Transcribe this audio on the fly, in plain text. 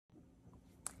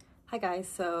Hi guys,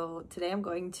 so today I'm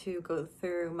going to go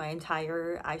through my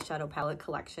entire eyeshadow palette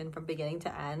collection from beginning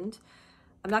to end.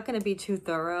 I'm not going to be too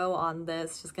thorough on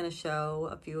this, just going to show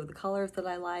a few of the colors that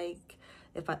I like.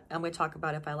 I'm going to talk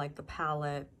about if I like the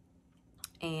palette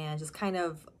and just kind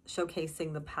of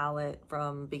showcasing the palette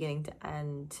from beginning to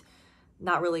end.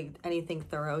 Not really anything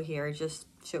thorough here, just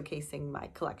showcasing my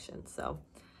collection. So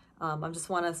I just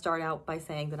want to start out by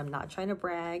saying that I'm not trying to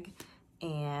brag.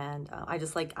 And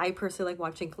I personally like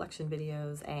watching collection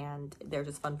videos, and they're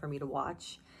just fun for me to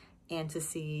watch and to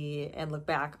see and look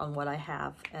back on what I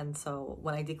have. And so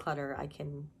when I declutter, I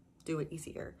can do it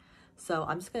easier. So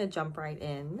I'm just going to jump right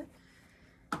in.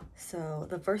 So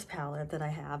the first palette that I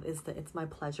have is It's My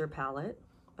Pleasure palette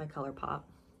by ColourPop.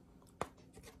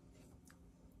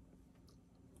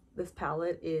 This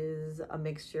palette is a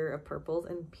mixture of purples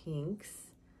and pinks,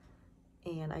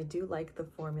 and I do like the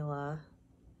formula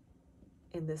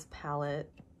in this palette.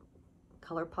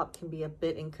 ColourPop can be a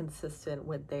bit inconsistent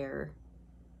with their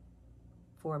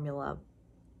formula,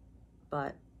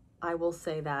 but I will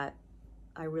say that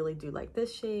I really do like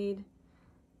this shade,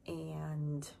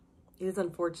 and it is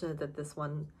unfortunate that this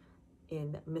one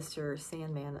in Mr.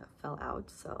 Sandman fell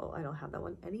out, so I don't have that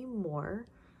one anymore.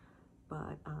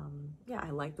 But yeah, I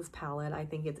like this palette. I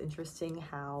think it's interesting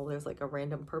how there's like a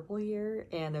random purple here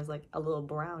and there's like a little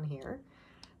brown here,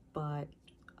 but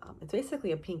it's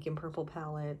basically a pink and purple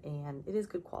palette, and it is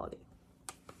good quality.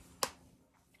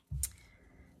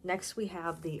 Next, we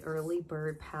have the Early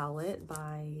Bird palette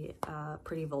by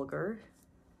Pretty Vulgar.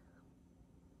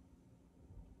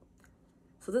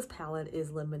 So this palette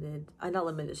is limited, not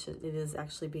limited edition, it is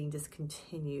actually being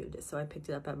discontinued. So I picked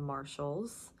it up at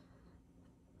Marshall's.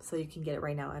 So you can get it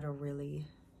right now at a really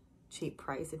cheap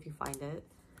price if you find it.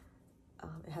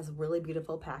 It has really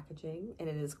beautiful packaging, and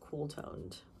it is cool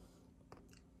toned.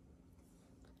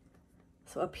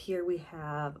 So up here we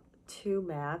have two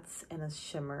mattes and a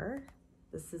shimmer.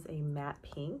 This is a matte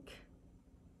pink.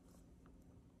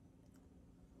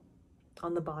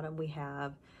 On the bottom we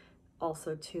have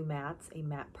also two mattes, a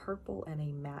matte purple and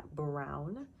a matte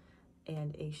brown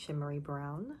and a shimmery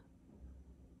brown.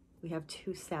 We have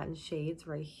two satin shades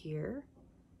right here.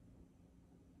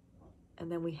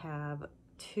 And then we have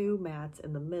two mattes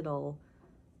in the middle,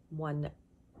 one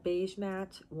beige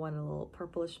matte, one a little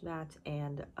purplish matte,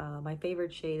 and my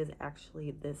favorite shade is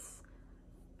actually this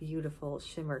beautiful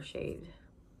shimmer shade.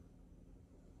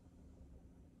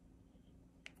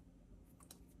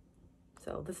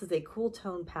 So this is a cool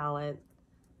tone palette,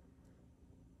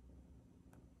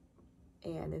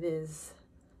 and it is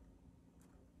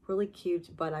really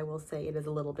cute, but I will say it is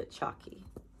a little bit chalky.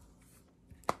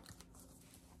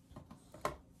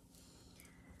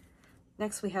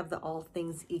 Next, we have the All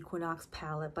Things Equinox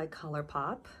palette by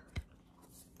ColourPop.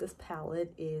 This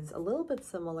palette is a little bit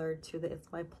similar to the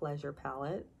It's My Pleasure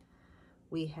palette.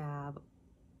 We have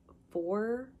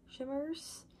four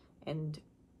shimmers, and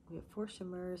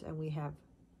we have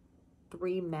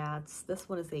three mattes. This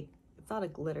one is it's not a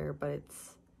glitter, but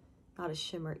it's not a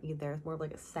shimmer either. It's more of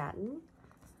like a satin.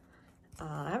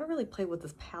 I haven't really played with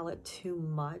this palette too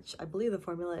much. I believe the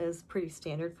formula is pretty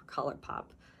standard for ColourPop.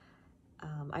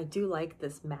 I do like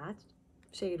this matte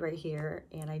shade right here,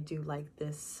 and I do like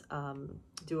this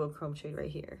duochrome shade right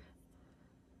here.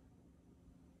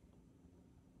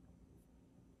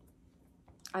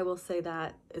 I will say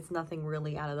that it's nothing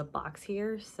really out of the box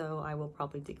here, so I will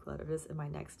probably declutter this in my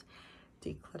next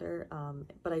declutter,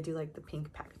 but I do like the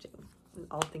pink packaging in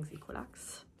All Things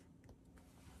Equinox.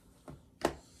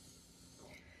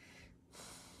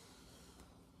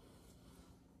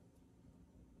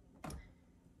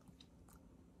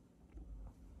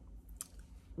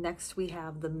 Next, we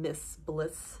have the Miss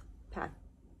Bliss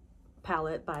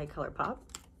palette by ColourPop.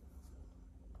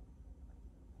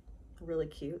 Really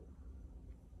cute.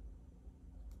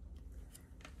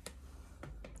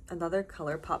 Another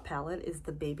ColourPop palette is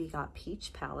the Baby Got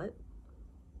Peach palette.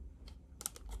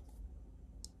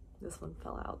 This one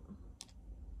fell out.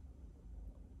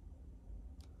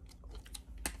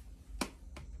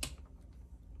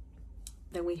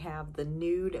 Then we have the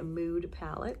Nude Mood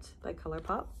palette by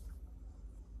ColourPop.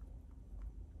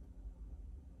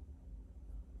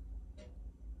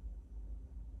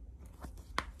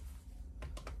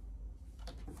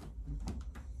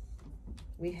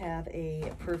 We have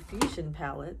a Perfusion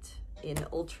palette in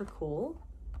Ultra Cool.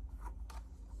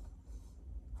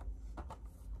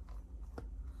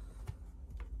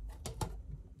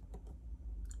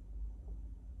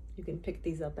 You can pick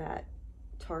these up at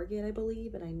Target, I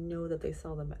believe, and I know that they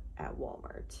sell them at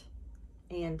Walmart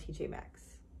and TJ Maxx.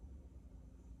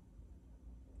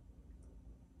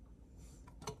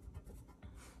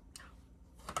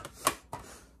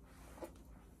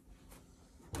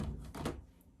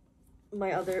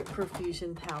 My other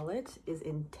Profusion palette is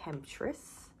in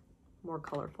Temptress, more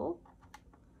colorful.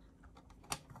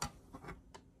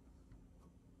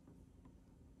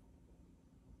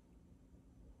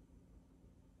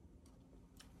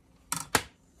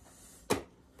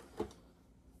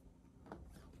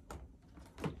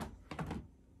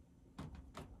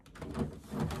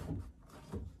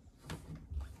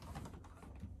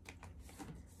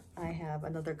 I have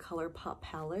another ColourPop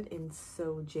palette in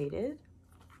So Jaded.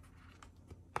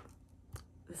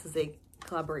 This is a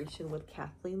collaboration with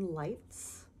Kathleen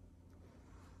Lights.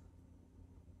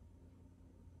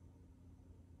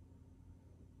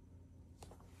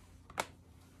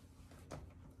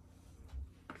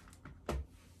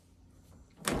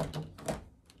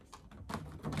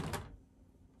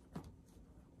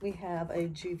 We have a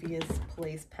Juvia's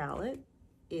Place palette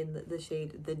in the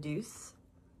shade The Deuce.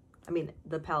 I mean,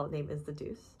 the palette name is The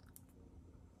Deuce.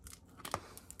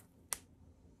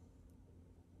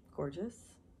 Gorgeous.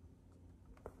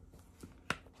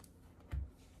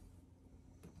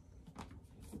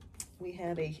 We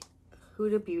have a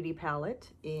Huda Beauty palette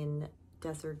in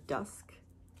Desert Dusk.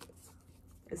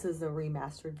 This is the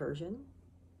remastered version.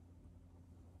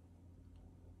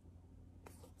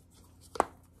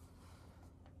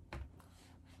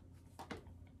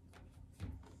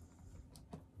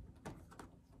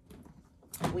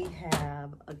 We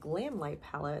have a Glam Light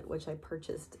palette, which I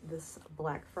purchased this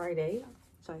Black Friday,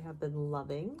 which I have been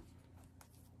loving.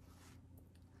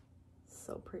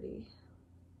 So pretty.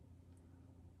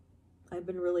 I've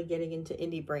been really getting into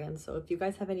indie brands, so if you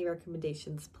guys have any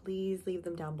recommendations, please leave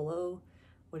them down below.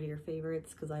 What are your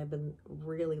favorites? Because I have been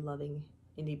really loving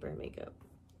indie brand makeup.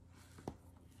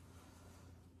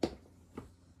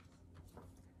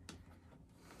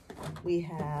 We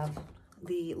have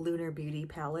the Lunar Beauty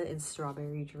palette in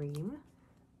Strawberry Dream.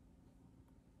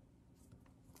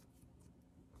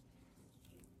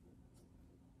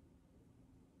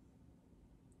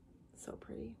 So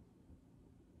pretty.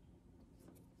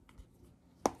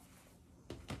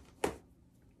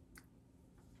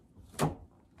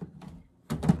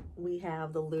 We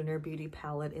have the Lunar Beauty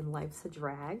palette in Life's a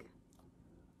Drag.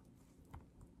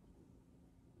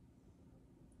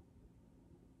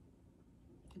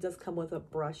 It does come with a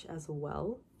brush as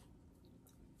well.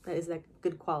 That is like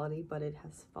good quality, but it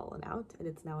has fallen out and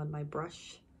it's now in my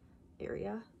brush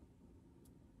area.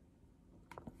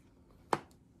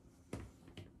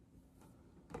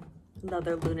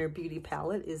 Another Lunar Beauty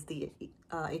palette is the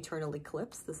Eternal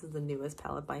Eclipse. This is the newest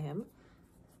palette by him.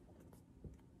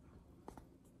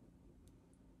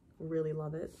 Really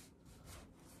love it.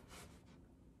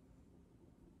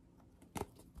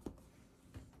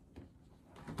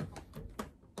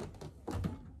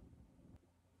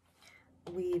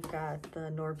 We've got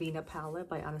the Norvina palette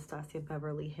by Anastasia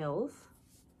Beverly Hills.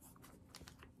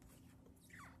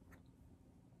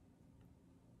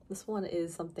 This one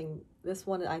is something, this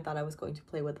one I thought I was going to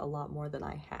play with a lot more than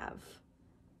I have.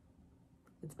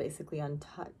 It's basically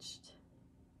untouched.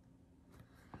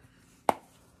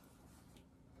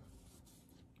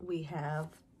 We have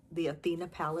the Athena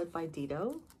palette by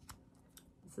Dido.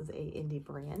 This is a indie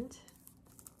brand.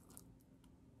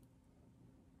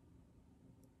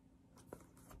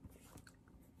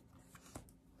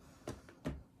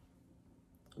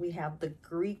 We have the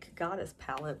Greek Goddess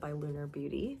palette by Lunar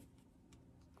Beauty.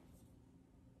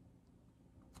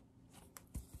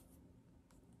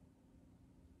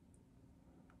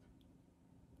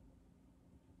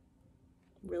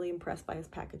 Really impressed by his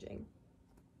packaging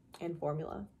and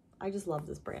formula. I just love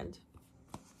this brand.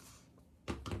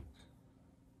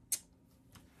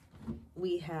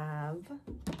 We have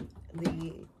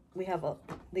the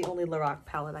only Lorac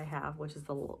palette I have, which is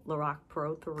the Lorac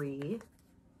Pro 3.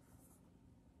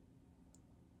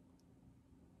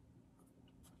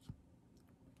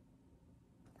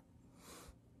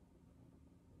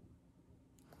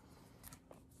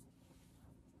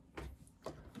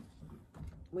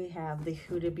 We have the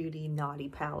Huda Beauty Naughty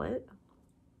palette.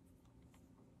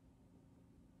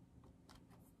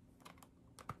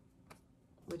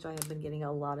 Which I have been getting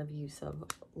a lot of use of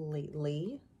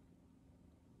lately.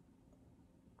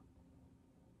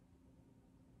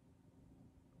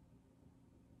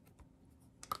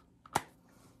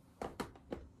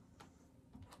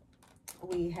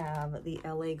 We have the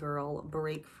LA Girl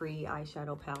Break Free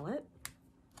eyeshadow palette.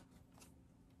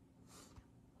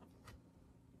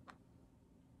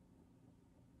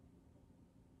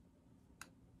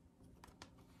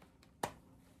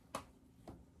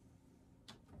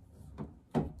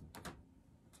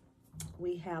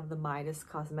 We have the Midas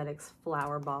Cosmetics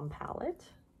Flower Bomb palette.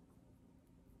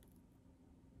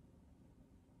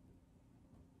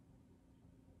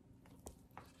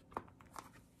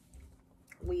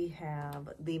 we have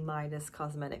the Midas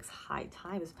Cosmetics High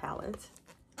Times palette.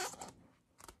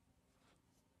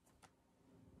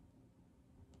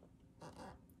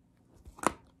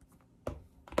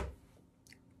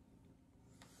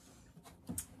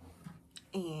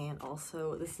 And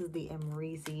also, this is the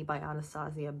Amrezy by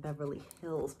Anastasia Beverly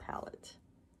Hills palette.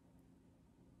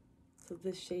 So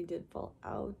this shade did fall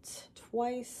out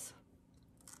twice.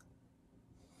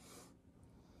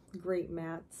 Great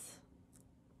mattes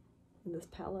in this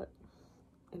palette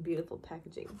and beautiful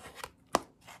packaging.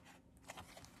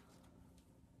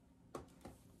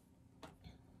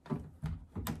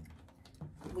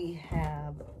 We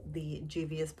have the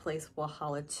Juvia's Place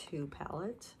Walhalla 2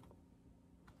 palette.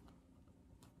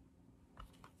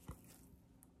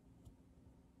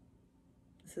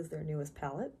 This is their newest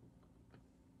palette.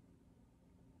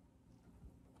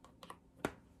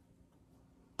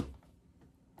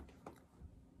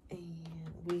 And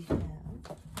we have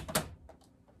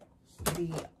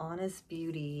the Honest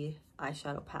Beauty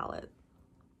eyeshadow palette.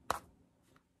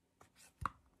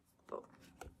 Oh.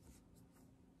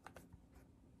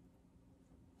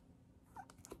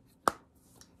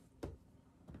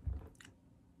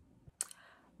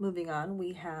 Moving on,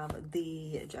 we have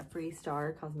the Jeffree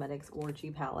Star Cosmetics Orgy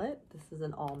palette. This is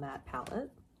an all matte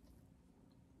palette.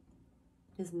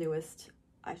 His newest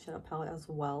eyeshadow palette as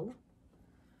well.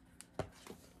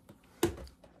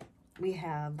 We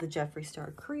have the Jeffree Star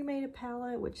Cremated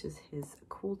palette, which is his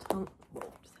cool tone.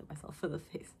 Whoa, just hit myself in the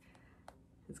face.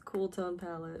 His cool tone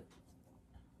palette.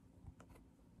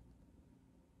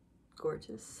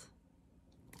 Gorgeous.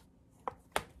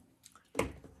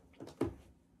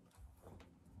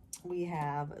 We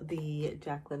have the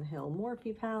Jaclyn Hill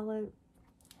Morphe palette,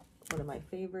 one of my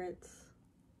favorites.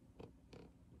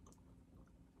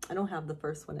 I don't have the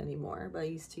first one anymore, but I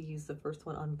used to use the first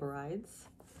one on brides.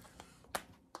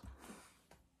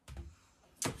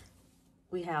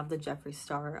 We have the Jeffree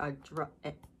Star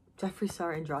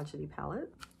Androgyny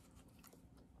palette.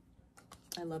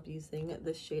 I love using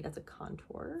this shade as a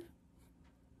contour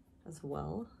as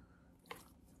well.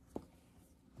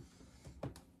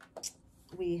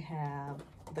 We have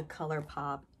the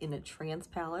ColourPop In a Trance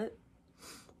palette.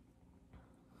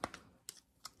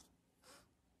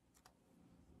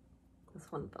 This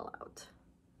one fell out.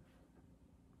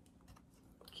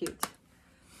 Cute.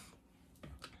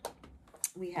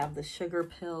 We have the Sugar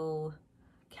Pill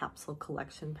Capsule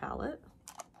Collection palette.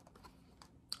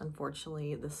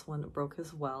 Unfortunately, this one broke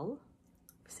as well.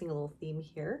 I'm seeing a little theme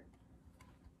here.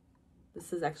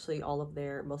 This is actually all of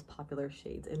their most popular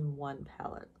shades in one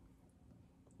palette.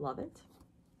 Love it.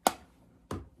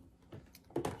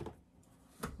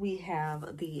 We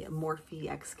have the Morphe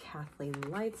X Kathleen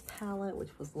Lights palette,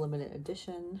 which was limited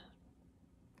edition.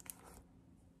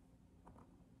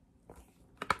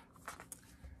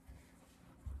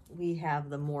 We have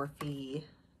the Morphe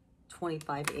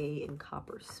 25A in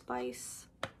Copper Spice.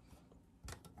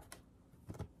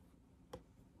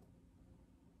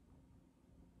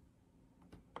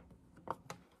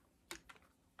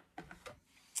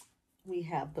 We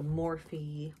have the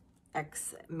Morphe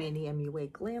X Mania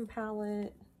MUA Glam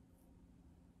palette.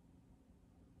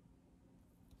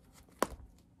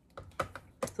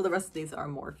 So the rest of these are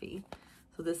Morphe.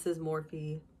 So this is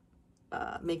Morphe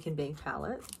Make and Bake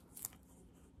palette.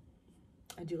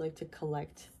 I do like to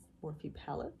collect Morphe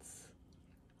palettes.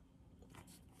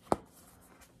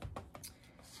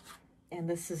 And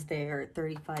this is their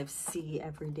 35C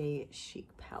Everyday Chic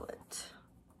palette.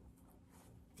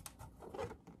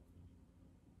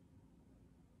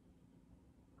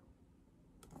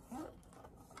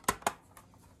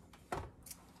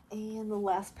 And the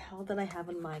last palette that I have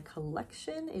in my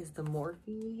collection is the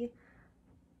Morphe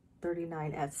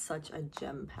 39S Such a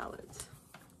Gem palette.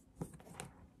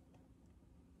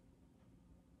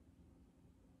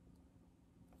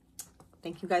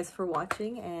 Thank you guys for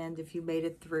watching, and if you made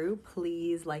it through,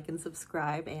 please like and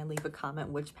subscribe and leave a comment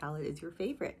which palette is your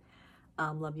favorite.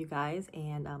 Love you guys,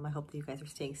 and I hope that you guys are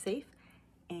staying safe.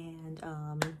 And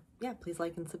yeah, please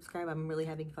like and subscribe. I'm really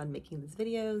having fun making these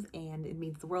videos, and it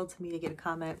means the world to me to get a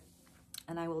comment,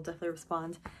 and I will definitely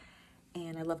respond.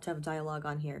 And I love to have a dialogue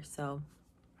on here. So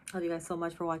love you guys so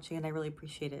much for watching, and I really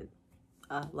appreciate it.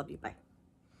 Love you. Bye.